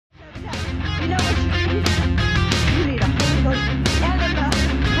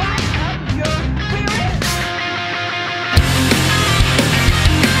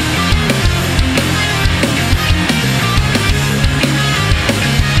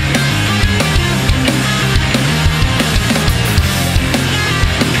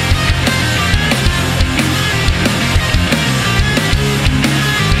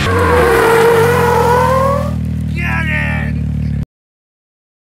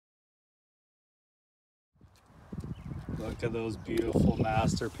Look at those beautiful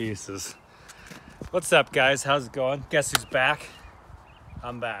masterpieces. What's up, guys? How's it going? Guess who's back?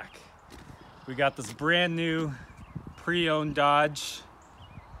 I'm back. We got this brand new pre-owned Dodge.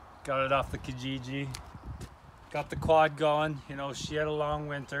 Got it off the Kijiji. Got the quad going. You know, she had a long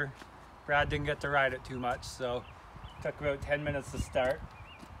winter. Brad didn't get to ride it too much, so it took about 10 minutes to start.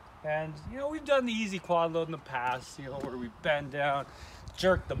 And you know, we've done the easy quad load in the past, you know, where we bend down,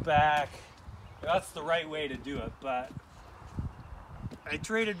 jerk the back. That's the right way to do it, but I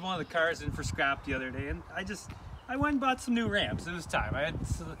traded one of the cars in for scrap the other day, and I went and bought some new ramps. It was time. I had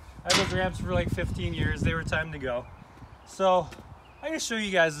those ramps for like 15 years. They were time to go. So I'm gonna show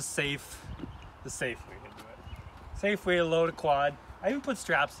you guys the safe way to do it. Safe way to load a quad. I even put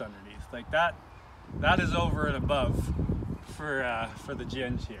straps underneath. Like that is over and above for the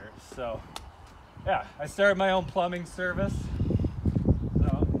ginge here. So yeah, I started my own plumbing service.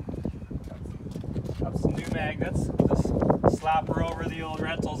 So got some new magnets. Just slap her over the old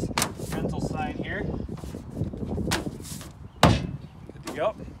rental sign here. Good to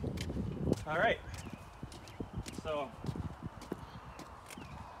go. All right. So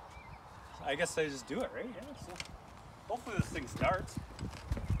I guess I just do it, right? Yeah. So hopefully this thing starts.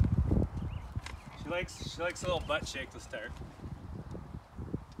 She likes a little butt shake to start.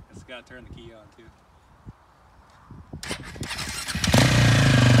 Just gotta turn the key on too.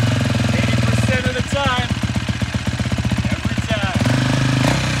 80% of the time. Every time.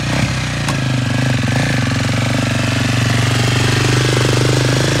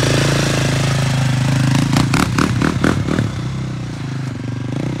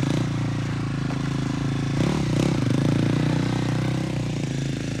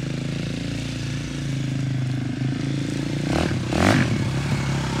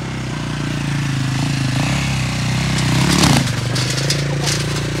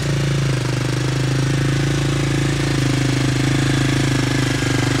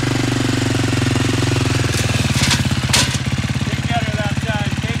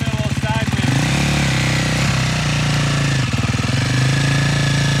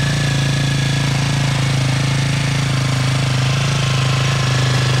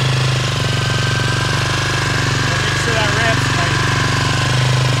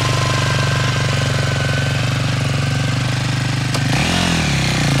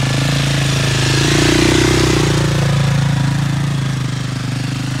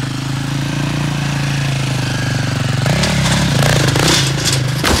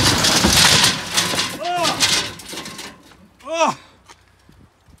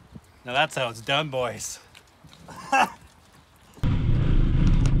 Now that's how it's done, boys.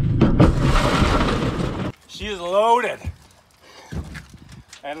 She is loaded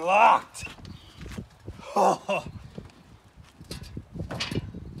and locked. Oh.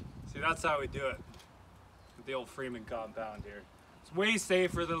 See, that's how we do it with the old Freeman compound here. It's way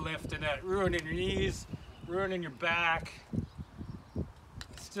safer than lifting it, ruining your knees, ruining your back.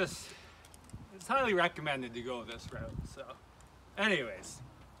 It's highly recommended to go this route. So anyways,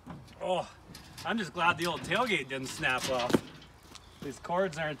 oh, I'm just glad the old tailgate didn't snap off. These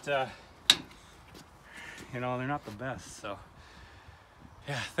cords aren't, you know, they're not the best. So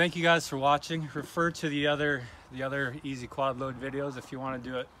yeah, thank you guys for watching. Refer to the other easy quad load videos if you want to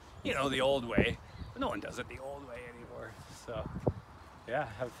do it, you know, the old way. But no one does it the old way anymore. So yeah,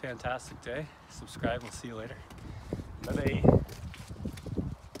 have a fantastic day. Subscribe. We'll see you later. Bye-bye.